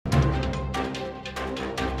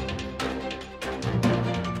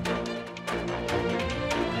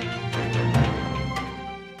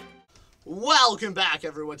Welcome back,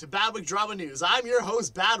 everyone, to Badwick Drama News. I'm your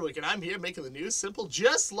host, Badwick, and I'm here making the news simple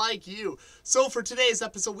just like you. So for today's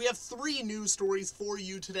episode, we have 3 news stories for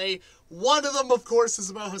you today. One of them, of course, is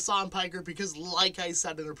about Hasan Pikers because, like I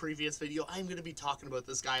said in a previous video, I'm going to be talking about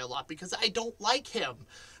this guy a lot because I don't like him.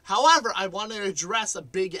 However, I want to address a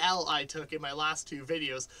big L I took in my last 2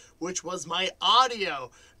 videos, which was my audio.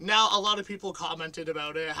 Now, a lot of people commented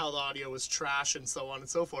about it, how the audio was trash and so on and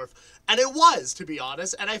so forth. And it was, to be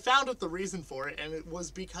honest, and I found out the reason for it, and it was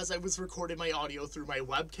because I was recording my audio through my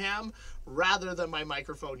webcam rather than my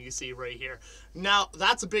microphone you see right here. Now,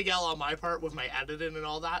 that's a big L on my part with my editing and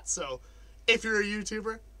all that, so if you're a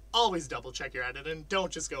YouTuber, always double check your editing.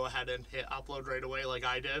 Don't just go ahead and hit upload right away like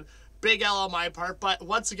I did. Big L on my part, but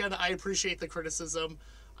once again, I appreciate the criticism.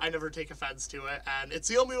 I never take offense to it, and it's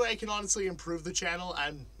the only way I can honestly improve the channel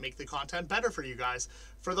and make the content better for you guys.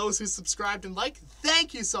 For those who subscribed and liked,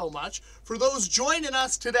 thank you so much. For those joining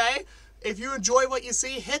us today, if you enjoy what you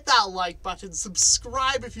see, hit that like button,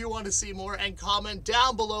 subscribe if you want to see more, and comment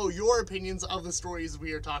down below your opinions of the stories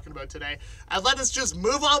we are talking about today. And let us just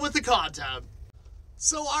move on with the content.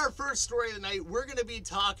 So our first story of the night, we're going to be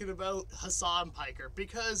talking about Hasan Pikers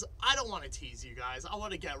because I don't want to tease you guys. I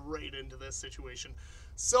want to get right into this situation.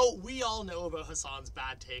 So we all know about Hasan's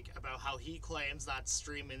bad take about how he claims that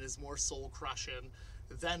streaming is more soul-crushing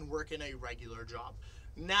than working a regular job.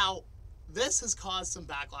 Now, this has caused some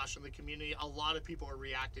backlash in the community. A lot of people are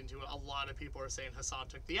reacting to it. A lot of people are saying Hasan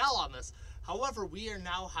took the L on this. However, we are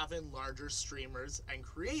now having larger streamers and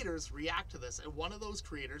creators react to this. And one of those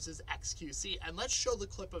creators is XQC. And let's show the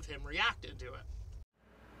clip of him reacting to it.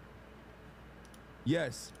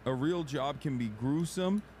 Yes, a real job can be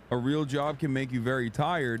gruesome. A real job can make you very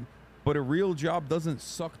tired. But a real job doesn't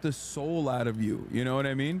suck the soul out of you. You know what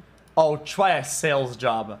I mean? Oh, try a sales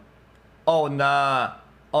job. Oh, nah.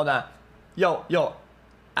 Oh, nah. Yo,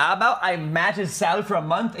 how about I match his salary for a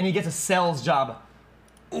month and he gets a sales job?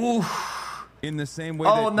 Ooh. In the same way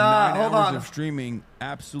that 9 hours of streaming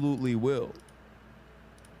absolutely will.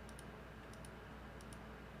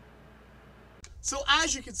 So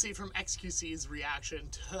as you can see from XQC's reaction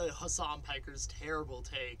to Hasan Pikers' terrible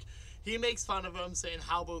take, he makes fun of him, saying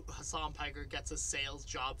how about Hasan Pikers gets a sales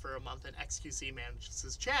job for a month and XQC manages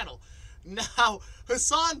his channel. Now,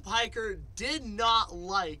 Hasan Pikers did not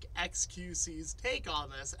like XQC's take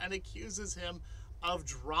on this and accuses him of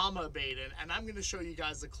drama baiting. And I'm going to show you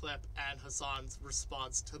guys the clip and Hasan's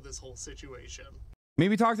response to this whole situation.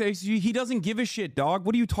 Maybe talk to XQC. He doesn't give a shit, dog.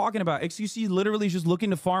 What are you talking about? XQC literally is just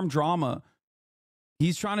looking to farm drama.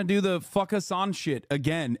 He's trying to do the fuck Hasan shit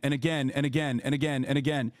again and again and again and again and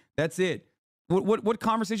again. That's it. What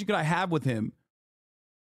conversation could I have with him?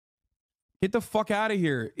 Get the fuck out of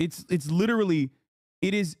here. It's literally,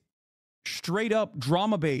 it is straight up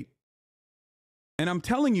drama bait. And I'm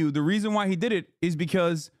telling you, the reason why he did it is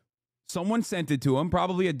because someone sent it to him.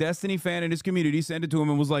 Probably a Destiny fan in his community sent it to him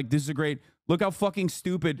and was like, this is a great, look how fucking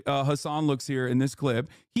stupid Hasan looks here in this clip.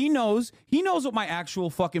 He knows what my actual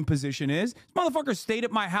fucking position is. This motherfucker stayed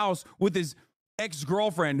at my house with his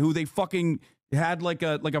ex-girlfriend who they fucking had like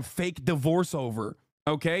a fake divorce over.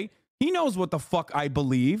 Okay? He knows what the fuck I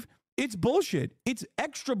believe. It's bullshit. It's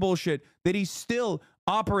extra bullshit that he still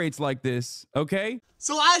operates like this, okay?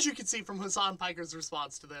 So as you can see from Hasan Pikers'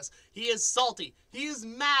 response to this, he is salty. He is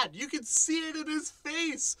mad. You can see it in his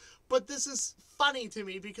face. But this is funny to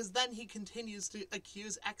me because then he continues to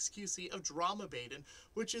accuse XQC of drama baiting,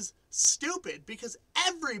 which is stupid because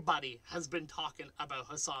everybody has been talking about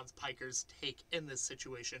Hasan Pikers' take in this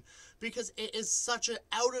situation because it is such an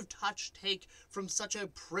out-of-touch take from such a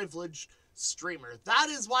privileged streamer. That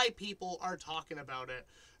is why people are talking about it.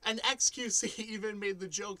 And XQC even made the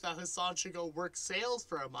joke that Hasan should go work sales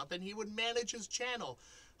for a month and he would manage his channel.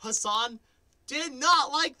 Hasan did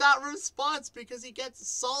not like that response because he gets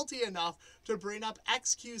salty enough to bring up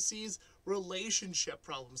XQC's relationship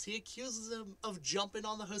problems. He accuses him of jumping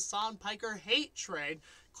on the Hasan Pikers hate train,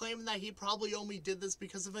 claiming that he probably only did this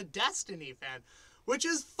because of a Destiny fan, which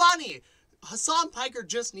is funny. Hasan Pikers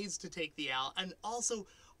just needs to take the L. And also,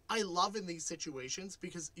 I love in these situations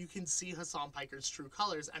because you can see Hasan Pikers' true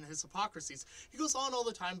colors and his hypocrisies. He goes on all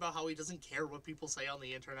the time about how he doesn't care what people say on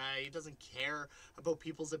the internet. He doesn't care about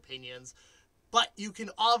people's opinions. But you can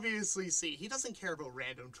obviously see he doesn't care about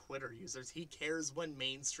random Twitter users. He cares when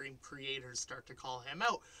mainstream creators start to call him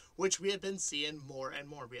out, which we have been seeing more and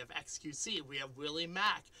more. We have XQC, we have Willie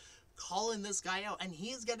Mack calling this guy out, and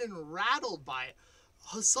he's getting rattled by it.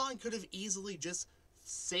 Hasan could have easily just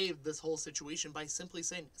saved this whole situation by simply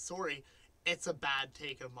saying, sorry, it's a bad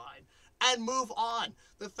take of mine. And move on.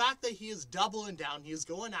 The fact that he is doubling down, he is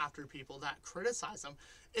going after people that criticize him,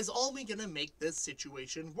 is only going to make this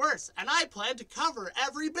situation worse. And I plan to cover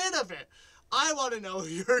every bit of it. I want to know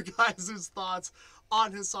your guys' thoughts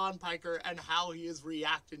on Hasan Pikers and how he is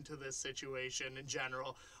reacting to this situation in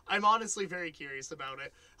general. I'm honestly very curious about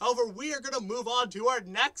it. However, we are going to move on to our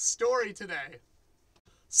next story today.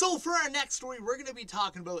 So for our next story, we're going to be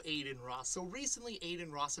talking about Adin Ross. So recently,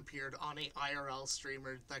 Adin Ross appeared on a IRL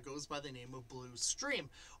streamer that goes by the name of Blue Stream.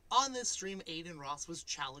 On this stream, Adin Ross was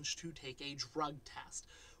challenged to take a drug test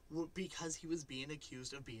because he was being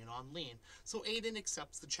accused of being on lean. So Adin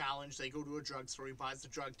accepts the challenge. They go to a drugstore, he buys the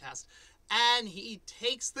drug test, and he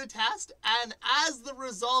takes the test. And as the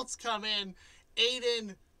results come in,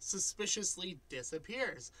 Adin suspiciously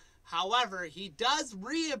disappears. However, he does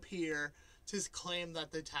reappear to claim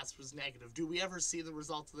that the test was negative. Do we ever see the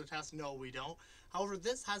results of the test? No, we don't. However,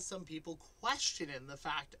 this has some people questioning the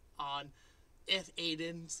fact on if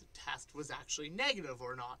Adin's test was actually negative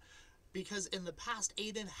or not. Because in the past,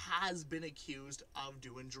 Adin has been accused of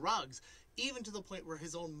doing drugs, even to the point where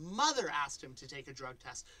his own mother asked him to take a drug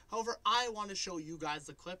test. However, I want to show you guys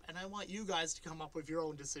the clip, and I want you guys to come up with your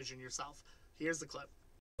own decision yourself. Here's the clip.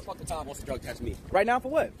 Fuck the Tom wants to drug test me. Right now for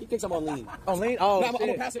what? He thinks I'm on lean. On lean? Oh, no, I'm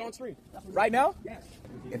gonna pass it on screen. Right now? Yes.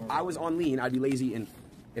 If I was on lean, I'd be lazy, and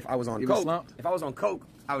if I was on coke, if I was on coke,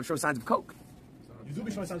 I would show signs of coke. You do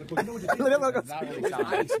be showing signs of coke. You know what you think?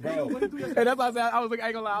 Nice, bro. Hey, that's why I said, I was like, I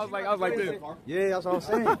ain't gonna lie, I was like this. Yeah, that's what I'm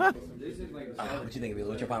saying. What you think of it?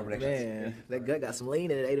 What's your final prediction? Man, that gut got some lean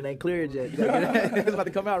in it. Adin ain't cleared yet. It's about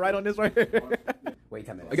to come out right on this right here. Wait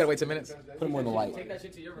 10 minutes. I gotta wait 10 minutes. Put him on the light. Take that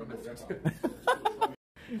shit to your room.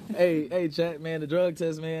 Hey, chat, man, the drug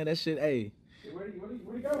test, man, that shit, hey. Where'd he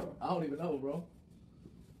go? I don't even know, bro.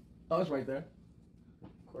 Oh, it's right there. Of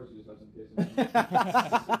course you just have some kids.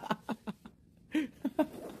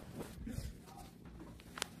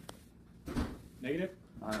 Negative?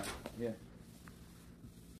 Yeah.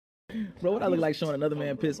 Bro, what I look like showing another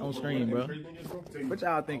man piss on stream, bro? What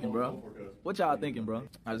y'all thinking, bro? What y'all thinking, bro?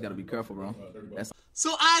 I just gotta be careful, bro.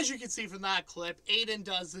 So as you can see from that clip, Adin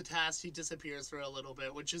does the test, he disappears for a little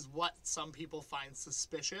bit, which is what some people find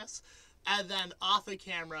suspicious. And then off the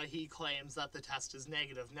camera, he claims that the test is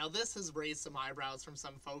negative. Now this has raised some eyebrows from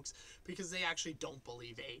some folks because they actually don't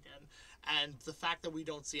believe Adin. And the fact that we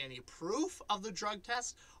don't see any proof of the drug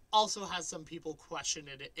test also has some people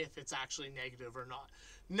questioning it if it's actually negative or not.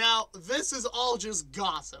 Now, this is all just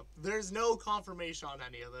gossip. There's no confirmation on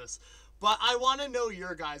any of this. But I want to know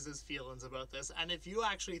your guys' feelings about this, and if you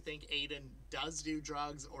actually think Adin does do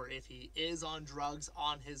drugs, or if he is on drugs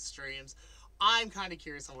on his streams. I'm kind of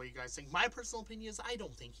curious on what you guys think. My personal opinion is I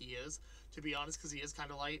don't think he is, to be honest, because he is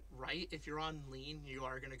kind of light, right? If you're on lean, you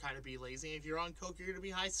are going to kind of be lazy. If you're on coke, you're going to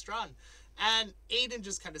be high-strung. And Adin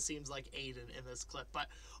just kind of seems like Adin in this clip, but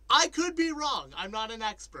I could be wrong. I'm not an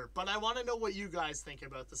expert, but I want to know what you guys think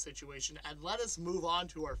about the situation, and let us move on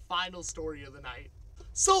to our final story of the night.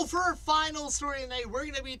 So for our final story tonight, we're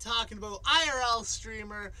going to be talking about IRL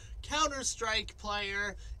streamer, Counter-Strike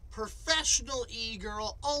player, professional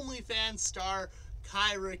e-girl, OnlyFans star,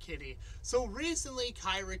 Kiaraakitty. So recently,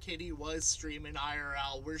 Kiaraakitty was streaming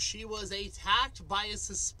IRL where she was attacked by a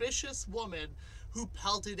suspicious woman who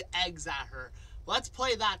pelted eggs at her. Let's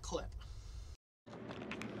play that clip.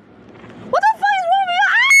 What the fuck is wrong with you?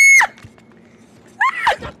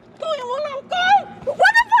 Ah! What the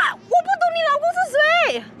fuck? 我不懂你老公是谁？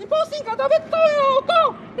你把我性搞到被动你老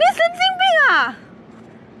公！你神经病啊！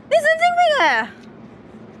你神经病哎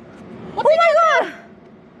 ！Oh my god！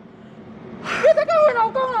 别再告我老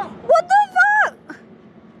公了 ！What the fuck？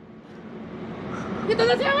 你等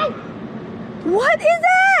着见吗 ？What is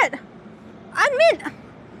that? I mean,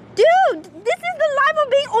 dude, this is the life of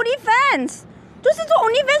being OnlyFans。就是做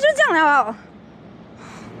OnlyFans 就这样了。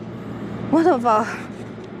What the fuck?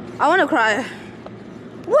 I wanna cry.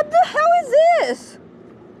 What the hell is this?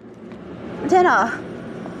 天哪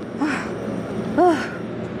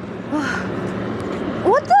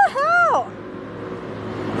What the hell?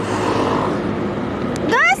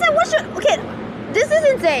 Guys, what should... Okay, this is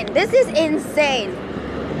insane. This is insane.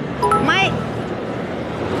 Oh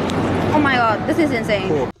my god, this is insane.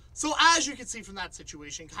 Cool. So as you can see from that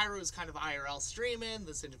situation, Cairo is kind of IRL streaming.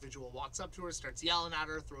 This individual walks up to her, starts yelling at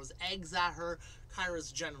her, throws eggs at her.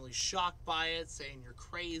 Cairo's generally shocked by it, saying you're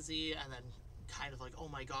crazy, and then kind of like, oh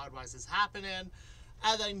my god, why is this happening?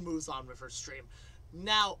 And then moves on with her stream.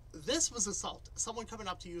 Now, this was assault. Someone coming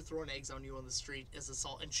up to you, throwing eggs on you on the street is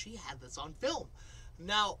assault, and she had this on film.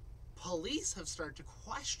 Now, police have started to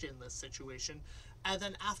question this situation, And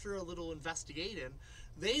then after a little investigation,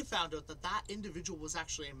 they found out that that individual was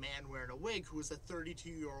actually a man wearing a wig who was a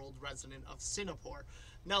 32-year-old resident of Singapore.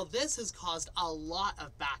 Now, this has caused a lot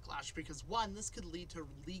of backlash because, one, this could lead to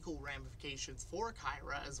legal ramifications for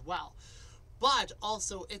Kyra as well. But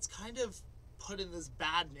also, it's kind of put in this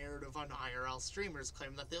bad narrative on IRL streamers,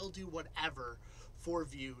 claiming that they'll do whatever for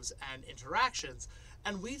views and interactions.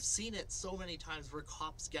 And we've seen it so many times where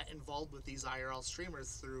cops get involved with these IRL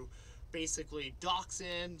streamers through basically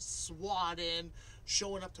doxing, swatting,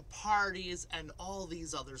 showing up to parties, and all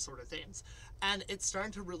these other sort of things. And it's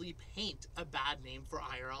starting to really paint a bad name for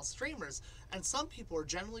IRL streamers. And some people are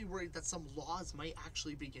generally worried that some laws might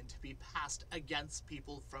actually begin to be passed against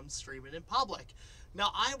people from streaming in public.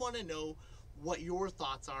 Now, I want to know what your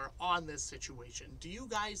thoughts are on this situation. Do you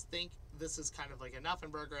guys think this is kind of like a nothing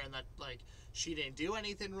burger and that, like, she didn't do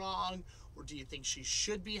anything wrong? Or do you think she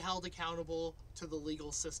should be held accountable to the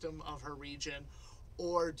legal system of her region?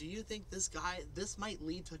 Or do you think this might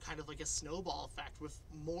lead to kind of like a snowball effect with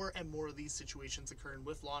more and more of these situations occurring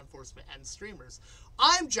with law enforcement and streamers?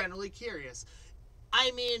 I'm generally curious.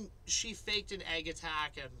 I mean, she faked an egg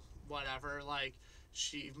attack and whatever, like,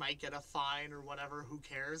 she might get a fine or whatever, who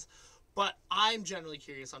cares? But I'm generally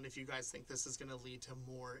curious on if you guys think this is going to lead to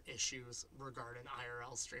more issues regarding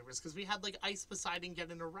IRL streamers. Because we had, like, Ice Poseidon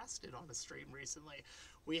getting arrested on a stream recently.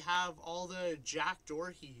 We have all the Jack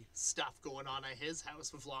Doherty stuff going on at his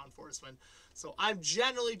house with law enforcement. So I'm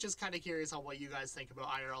generally just kind of curious on what you guys think about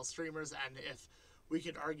IRL streamers and if we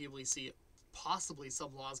could arguably see possibly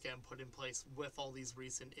some laws getting put in place with all these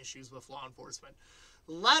recent issues with law enforcement.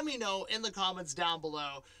 Let me know in the comments down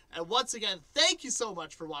below. And once again, thank you so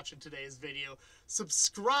much for watching today's video.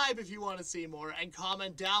 Subscribe if you want to see more, and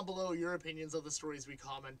comment down below your opinions of the stories we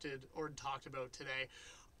commented or talked about today.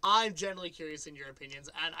 I'm generally curious in your opinions,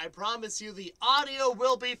 and I promise you the audio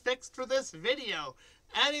will be fixed for this video.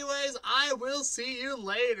 Anyways, I will see you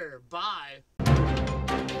later. Bye.